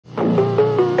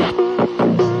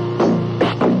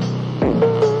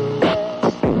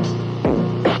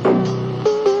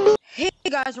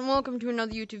guys, and welcome to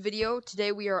another YouTube video.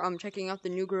 Today we are checking out the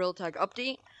new Gorilla Tag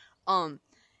update.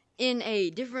 In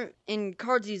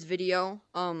Cardsy's video,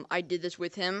 I did this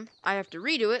with him. I have to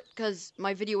redo it because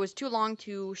my video was too long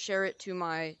to share it to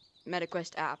my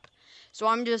MetaQuest app. So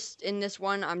I'm just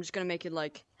gonna make it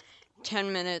like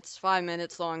 10 minutes, 5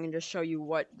 minutes long, and just show you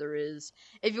what there is.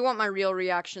 If you want my real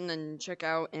reaction, then check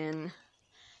out in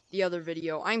the other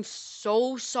video. I'm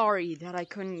so sorry that I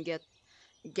couldn't get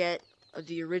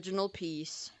the original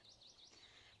piece.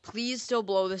 Please still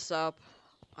blow this up.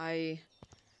 I'm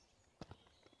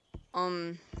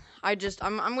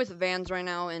with Vans right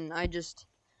now, and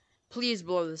please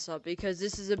blow this up because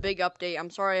this is a big update. I'm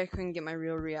sorry I couldn't get my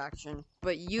real reaction,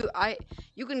 but you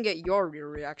can get your real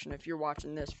reaction if you're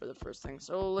watching this for the first thing.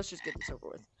 So let's just get this over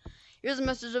with. Here's the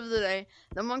message of the day.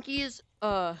 The Monkeys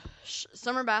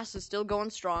Summer Bass is still going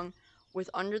strong with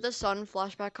Under the Sun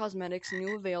Flashback Cosmetics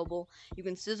new available. You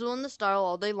can sizzle in the style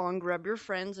all day long, grab your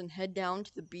friends, and head down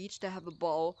to the beach to have a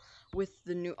ball with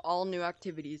the all new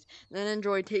activities. Then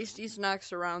enjoy tasty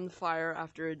snacks around the fire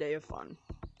after a day of fun.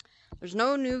 There's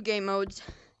no new game modes.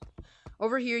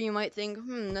 Over here you might think,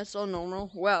 that's all normal.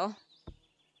 Well,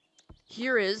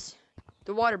 here is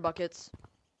the water buckets,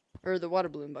 or the water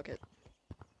balloon bucket.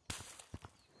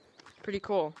 Pretty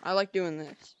cool. I like doing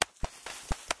this.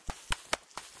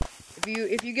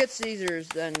 If you get Caesars,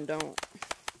 then don't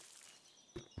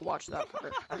watch that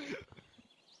part.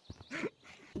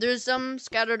 There's some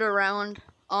scattered around.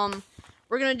 We're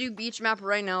gonna do beach map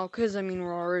right now, cause I mean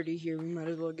we're already here. We might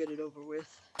as well get it over with.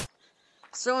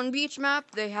 So in beach map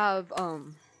they have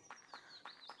the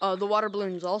water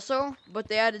balloons also, but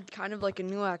they added kind of like a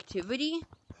new activity.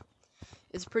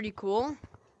 It's pretty cool.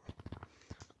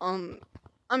 I'm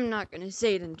not gonna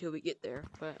say it until we get there,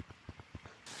 but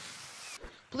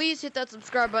please hit that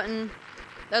subscribe button.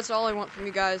 That's all I want from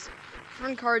you guys.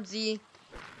 Friend Cardsy,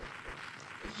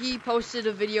 he posted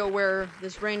a video where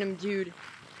this random dude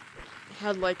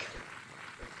had like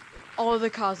all of the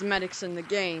cosmetics in the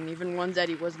game, even ones that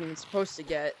he wasn't even supposed to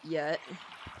get yet.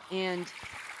 And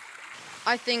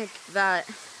I think that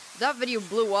video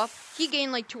blew up. He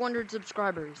gained like 200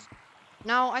 subscribers.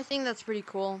 Now, I think that's pretty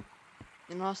cool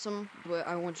and awesome, but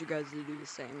I want you guys to do the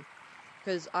same.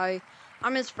 Because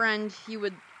I'm his friend.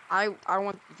 I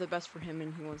want the best for him,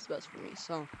 and he wants the best for me.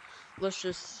 So let's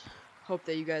just hope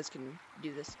that you guys can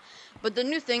do this. But the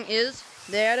new thing is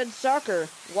they added soccer.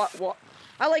 What?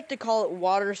 I like to call it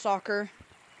water soccer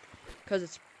because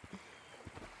it's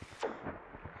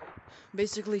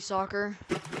basically soccer.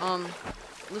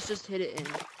 Let's just hit it in.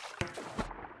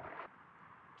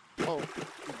 Oh.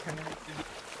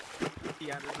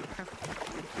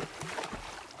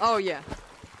 Oh yeah.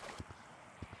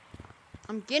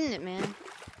 I'm getting it, man.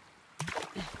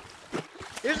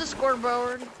 There's a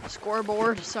scoreboard,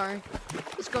 sorry.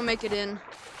 Let's go make it in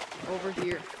over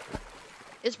here.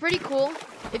 It's pretty cool.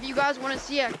 If you guys want to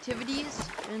see activities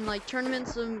and like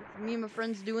tournaments of me and my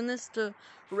friends doing this to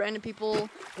random people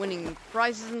winning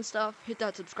prizes and stuff, hit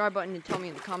that subscribe button and tell me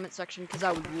in the comment section because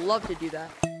I would love to do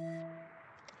that. And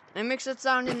it makes it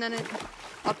sound and then it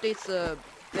updates the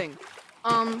thing.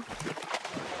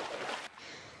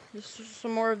 There's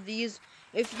some more of these.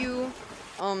 If you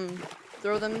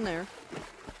throw them in there,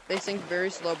 they sink very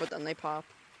slow, but then they pop.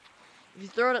 If you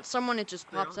throw it at someone, it just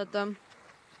pops at them.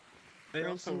 They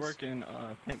also work in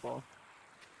paintball.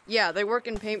 Yeah, they work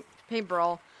in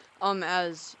paintball,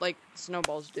 as like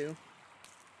snowballs do.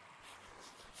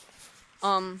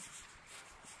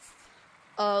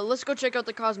 Let's go check out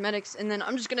the cosmetics, and then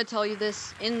I'm just gonna tell you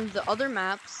this: in the other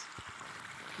maps,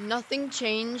 nothing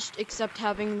changed except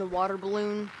having the water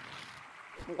balloons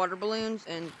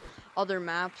and other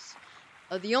maps.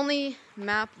 The only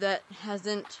map that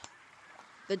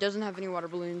doesn't have any water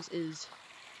balloons is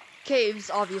caves,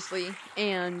 obviously,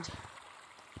 and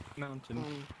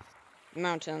mountains,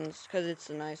 because it's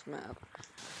a nice map.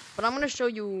 But I'm gonna show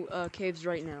you caves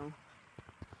right now,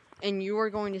 and you are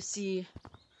going to see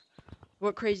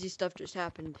what crazy stuff just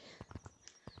happened.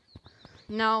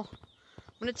 Now,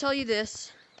 I'm gonna tell you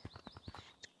this.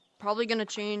 It's probably gonna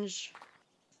change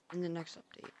in the next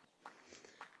update.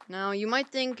 Now, you might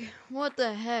think, what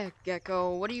the heck,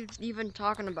 Gecko? What are you even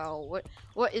talking about?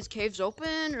 What is caves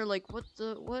open? Or like, what?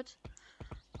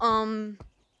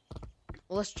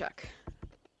 Let's check.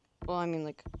 Well, I mean,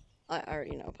 like, I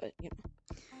already know, but, you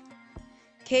know.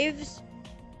 Caves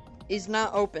is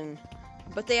not open,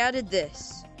 but they added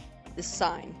this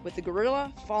sign with the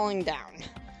gorilla falling down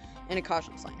and a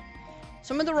caution sign.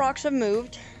 Some of the rocks have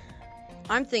moved.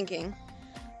 I'm thinking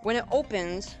when it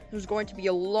opens, there's going to be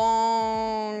a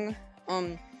long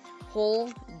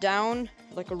hole down,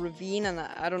 like a ravine, and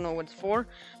I don't know what it's for,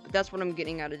 but that's what I'm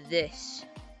getting out of this.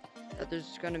 that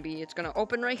there's gonna be, it's gonna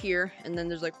open right here, and then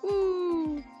there's like,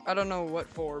 woo! I don't know what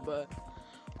for, but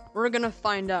we're gonna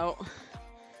find out.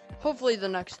 Hopefully the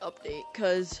next update,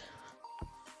 cause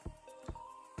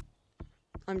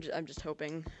I'm just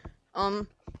hoping.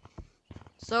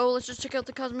 So let's just check out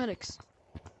the cosmetics.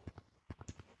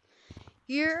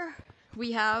 Here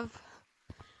we have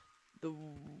the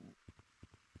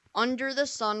Under the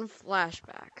Sun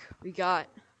Flashback. We got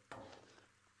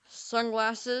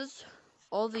sunglasses,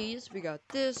 all these. We got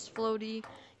this floaty,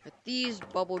 got these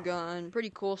bubble gun,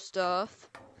 pretty cool stuff.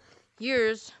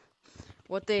 Here's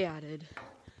what they added: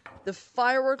 the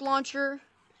firework launcher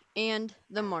and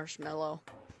the marshmallow.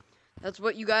 That's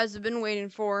what you guys have been waiting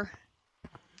for.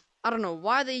 I don't know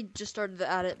why they just started to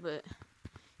add it, but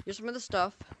here's some of the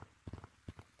stuff.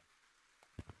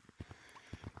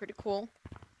 Pretty cool.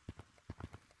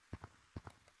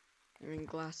 I mean,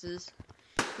 glasses.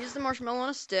 Here's the marshmallow on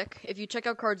a stick. If you check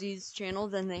out Cardsy's channel,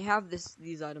 then they have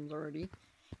these items already.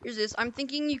 Here's this. I'm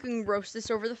thinking you can roast this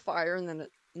over the fire, and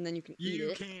then you can eat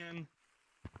it. You can.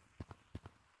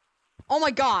 Oh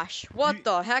my gosh! What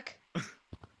the heck?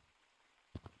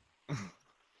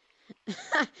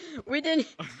 We didn't.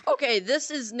 Okay,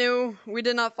 this is new. We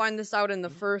did not find this out in the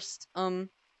first in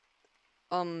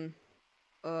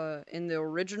the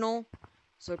original.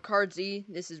 So Cardsy,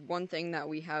 this is one thing that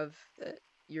we have that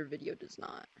your video does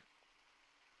not.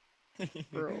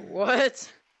 Bro,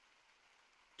 what?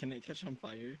 Can it catch on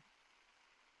fire?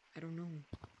 I don't know.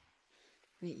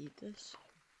 Can I eat this?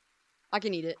 I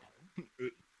can eat it.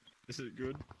 Is it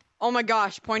good? Oh my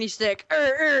gosh, pointy stick.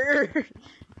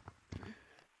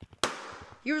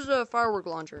 Here's a firework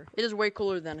launcher. It is way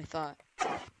cooler than I thought.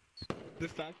 The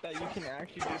fact that you can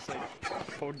actually just like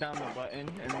hold down the button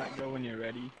and let go when you're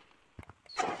ready.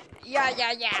 Yeah.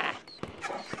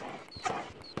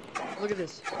 Look at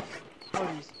this. Oh,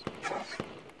 these.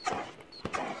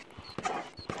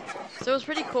 So it's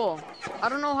pretty cool. I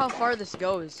don't know how far this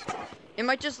goes. It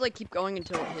might just like keep going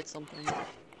until it hits something.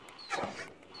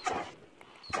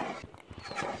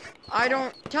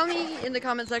 Tell me in the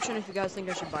comment section if you guys think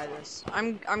I should buy this.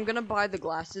 I'm gonna buy the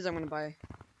glasses. I'm gonna buy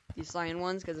these cyan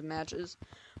ones because it matches,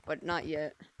 but not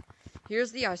yet.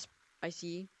 Here's the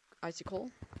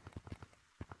icicle.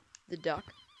 The duck.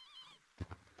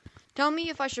 Tell me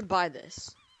if I should buy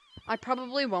this. I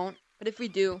probably won't, but if we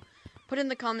do, put in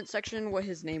the comment section what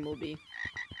his name will be.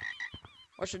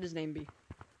 What should his name be?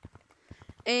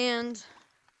 And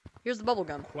here's the bubble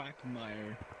gum.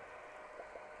 Quackmire.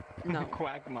 No.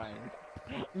 Quackmire.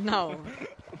 No.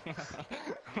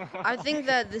 I think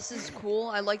that this is cool.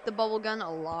 I like the bubble gun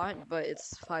a lot, but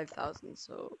it's 5,000,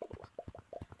 so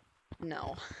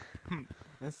no.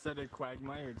 Instead of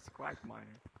Quagmire, it's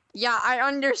Quackmire. Yeah, I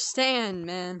understand,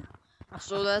 man.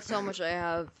 So that's how much I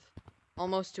have.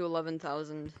 Almost to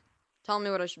 11,000. Tell me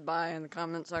what I should buy in the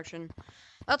comment section.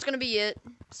 That's gonna be it.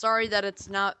 Sorry that it's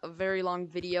not a very long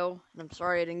video, and I'm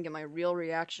sorry I didn't get my real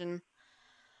reaction.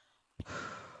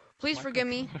 Please forgive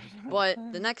me, but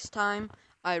the next time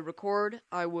I record,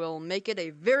 I will make it a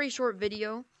very short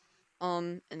video,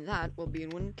 and that will be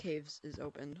when Caves is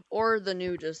opened, or the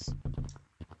new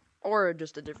or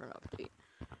just a different update.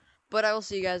 But I will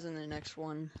see you guys in the next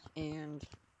one, and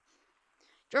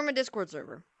join my Discord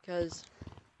server, because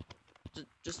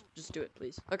just do it,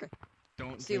 please. Okay.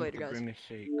 Don't see you later, guys.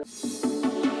 Shake.